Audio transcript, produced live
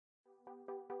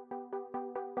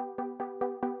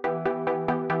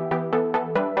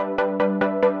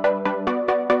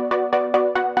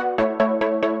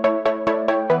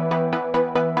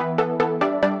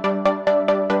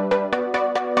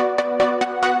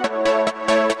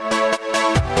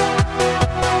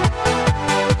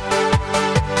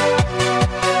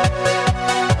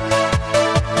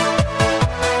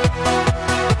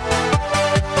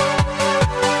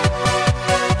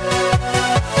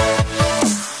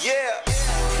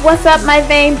What's up, my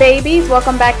vain babies?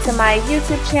 Welcome back to my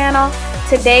YouTube channel.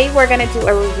 Today we're going to do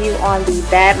a review on the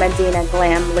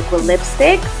BADMEDINAGLAM liquid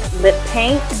lipsticks, lip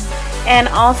paint, and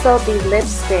also the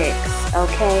lipsticks.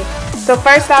 Okay, so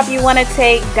first off, you want to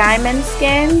take diamond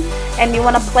skin and you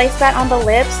want to place that on the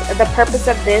lips. The purpose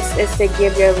of this is to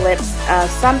give your lips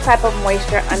some type of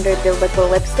moisture under the liquid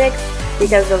lipsticks,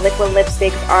 because the liquid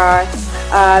lipsticks are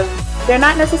they're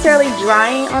not necessarily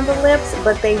drying on the lips,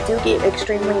 but they do get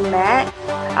extremely matte.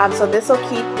 So this will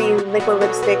keep the liquid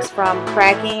lipsticks from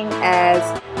cracking as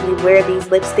you wear these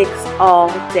lipsticks all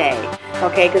day.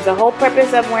 Okay, because the whole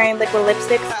purpose of wearing liquid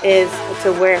lipsticks is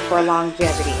to wear it for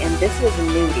longevity, and this was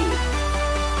nudie.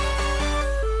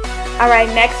 Alright,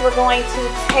 next we're going to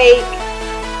take,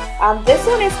 this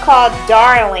one is called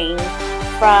Darling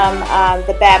from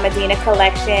the BADMEDINA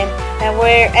collection. And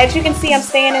as you can see, I'm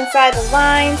staying inside the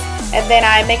lines, and then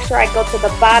I make sure I go to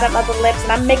the bottom of the lips,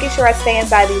 and I'm making sure I stay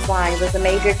inside these lines. It's a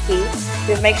major key.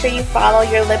 Just make sure you follow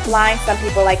your lip lines. Some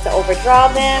people like to overdraw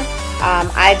them.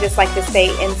 I just like to stay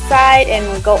inside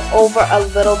and go over a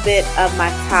little bit of my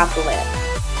top lip.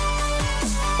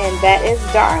 And that is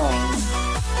Darling.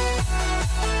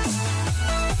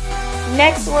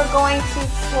 Next we're going to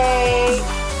take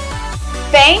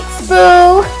Thanks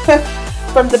Boo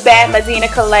from the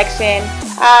BADMEDINA collection.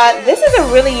 This is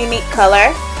a really unique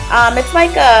color. It's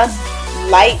like a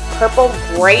light purple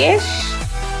grayish.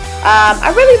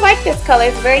 I really like this color.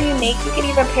 It's very unique. You can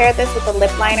even pair this with a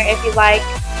lip liner if you like.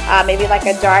 Maybe like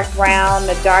a dark brown,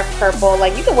 a dark purple.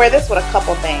 Like, you can wear this with a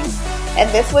couple things. And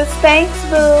this was Thanks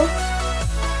Boo.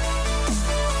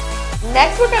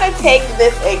 Next we're going to take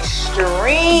this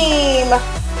extreme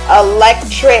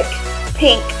electric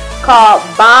pink called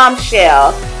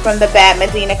Bombshell from the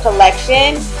BADMEDINA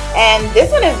collection. And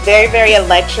this one is very, very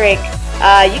electric.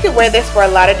 You can wear this for a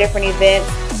lot of different events,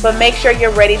 but make sure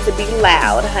you're ready to be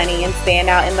loud, honey, and stand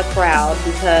out in the crowd,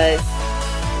 because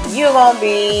you're going to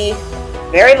be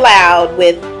very loud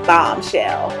with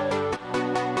Bombshell.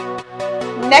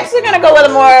 Next we're going to go with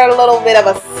a little bit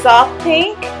of a soft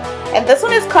pink, and this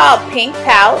one is called Pink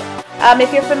Pout.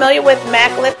 If you're familiar with MAC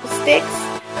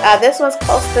lipsticks, this one's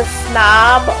close to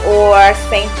Snob or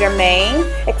Saint Germain,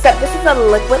 except this is a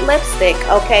liquid lipstick,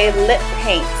 okay, lip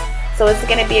paint. So it's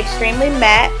going to be extremely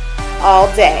matte all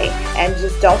day. And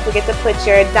just don't forget to put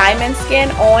your diamond skin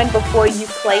on before you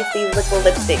place these liquid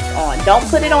lipsticks on. Don't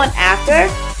put it on after,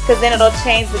 because then it'll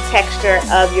change the texture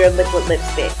of your liquid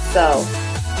lipstick. So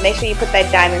make sure you put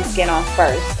that diamond skin on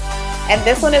first. And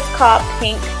this one is called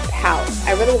Pink Pout.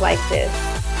 I really like this.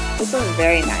 This one's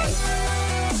very nice.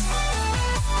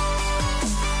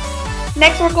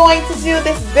 Next we're going to do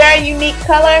this very unique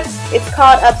color. It's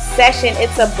called Obsession.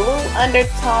 It's a blue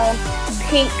undertone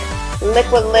pink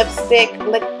liquid lipstick,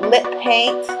 lip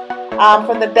paint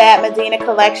from the BADMEDINA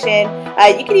collection.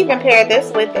 You could even pair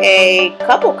this with a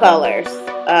couple colors.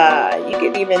 You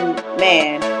could even,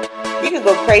 man, you could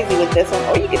go crazy with this one,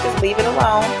 or you could just leave it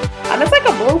alone. It's like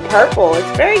a blue purple.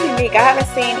 It's very unique. I haven't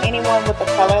seen anyone with a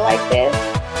color like this,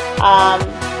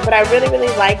 but I really,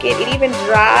 really like it. It even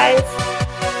dries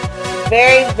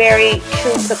very, very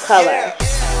true to color,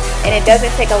 and it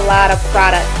doesn't take a lot of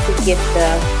product to get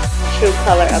the true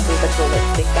color of the liquid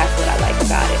lipstick. That's what I like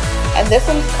about it. And this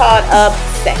one's called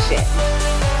Obsession.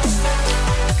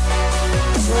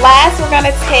 Last we're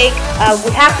gonna take,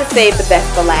 we have to save the best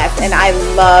for last, and I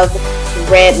love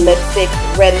red lipsticks.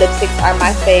 Red lipsticks are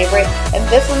my favorite, and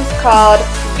this one's called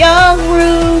Young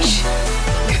Rouge.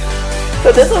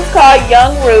 So this one's called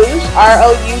Young Rouge,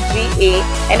 R-O-U-G-E,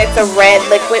 and it's a red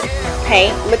liquid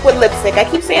paint, liquid lipstick. I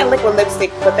keep saying liquid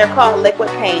lipstick, but they're called liquid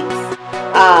paints,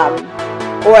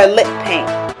 or lip paint.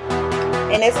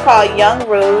 And it's called Young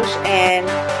Rouge, and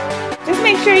just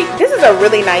make sure this is a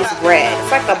really nice red.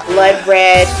 It's like a blood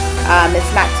red.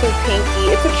 It's not too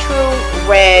pinky. It's a true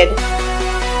red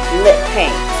lip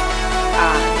paint.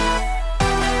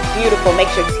 Beautiful.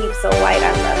 Makes your teeth so white.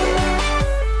 I love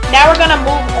it. Now we're gonna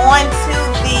move on to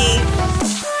the,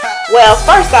 well,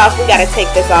 first off, we gotta take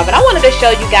this off, and I wanted to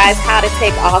show you guys how to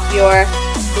take off your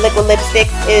liquid lipstick.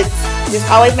 It's just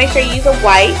always make sure you use a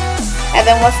white, and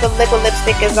then once the liquid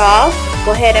lipstick is off,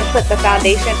 go ahead and put the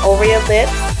foundation over your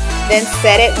lips, then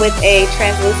set it with a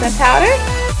translucent powder,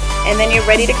 and then you're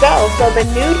ready to go. So the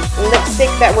nude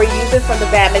lipstick that we're using from the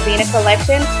BADMEDINA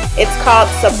collection, it's called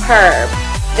Superb.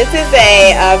 This is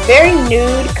a very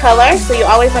nude color, so you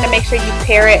always want to make sure you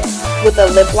pair it with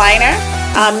a lip liner.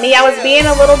 I was being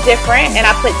a little different, and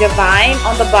I put Divine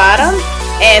on the bottom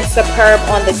and Superb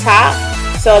on the top.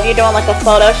 So if you're doing like a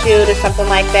photo shoot or something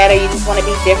like that, or you just want to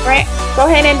be different, go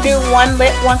ahead and do one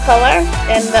lip one color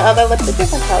and the other lip a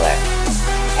different color.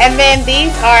 And then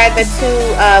these are the two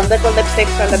liquid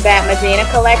lipsticks from the Bad Medina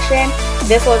collection.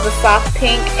 This was the soft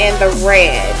pink and the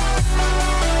red.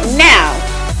 Now,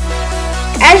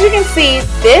 as you can see,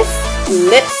 this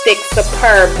lipstick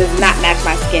Superb does not match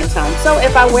my skin tone. So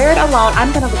if I wear it alone,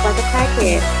 I'm going to look like a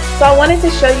crackhead. So I wanted to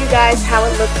show you guys how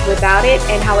it looks without it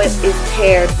and how it is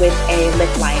paired with a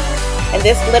lip liner. And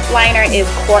this lip liner is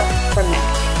Cork from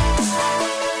MAC.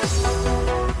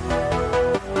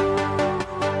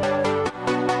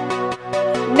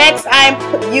 Next, I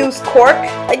use Cork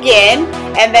again,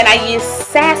 and then I use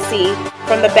Sassy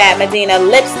from the Bad Medina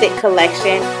lipstick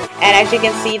collection. And as you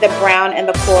can see, the brown and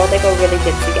the coral, they go really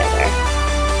good together.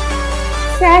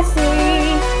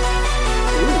 Sassy.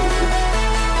 Ooh.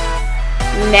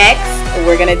 Next,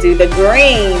 we're gonna do the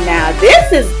green. Now,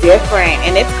 this is different,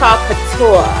 and it's called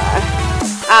Couture.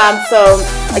 So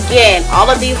again, all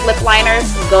of these lip liners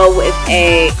go with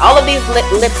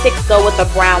lipsticks go with a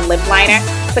brown lip liner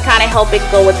to kind of help it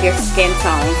go with your skin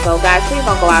tone. So guys, please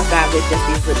don't go outside with just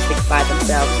these lipsticks by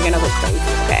themselves. You're gonna look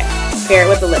crazy, okay? Pair it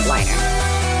with the lip liner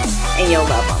and you'll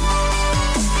love them.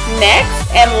 Next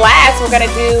and last, we're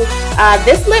gonna do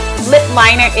this lip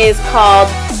liner is called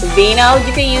Vino.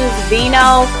 You can use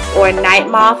Vino or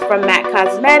Night Moth from MAC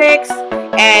Cosmetics,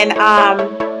 and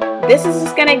this is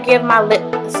just gonna give my lip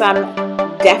some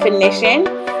definition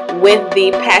with the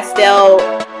pastel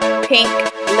pink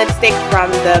lipstick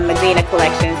from the Medina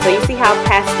collection. So you see how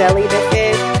pastel-y this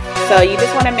is? So you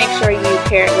just want to make sure you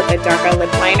pair it with a darker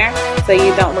lip liner so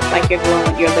you don't look like your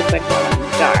lips are glowing in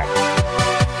the dark.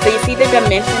 So you see the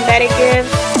dimension that it gives?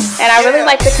 And I really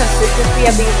like the consistency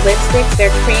of these lipsticks.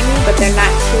 They're creamy, but they're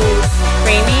not too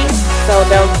creamy. So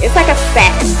it's like a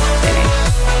satin finish,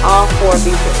 all four of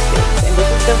these lipsticks. And this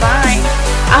is divine.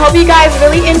 I hope you guys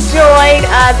really enjoyed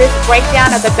this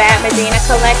breakdown of the Bad Medina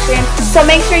collection. So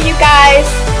make sure you guys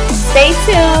stay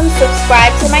tuned,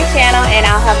 subscribe to my channel, and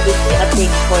I'll have weekly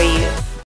updates for you.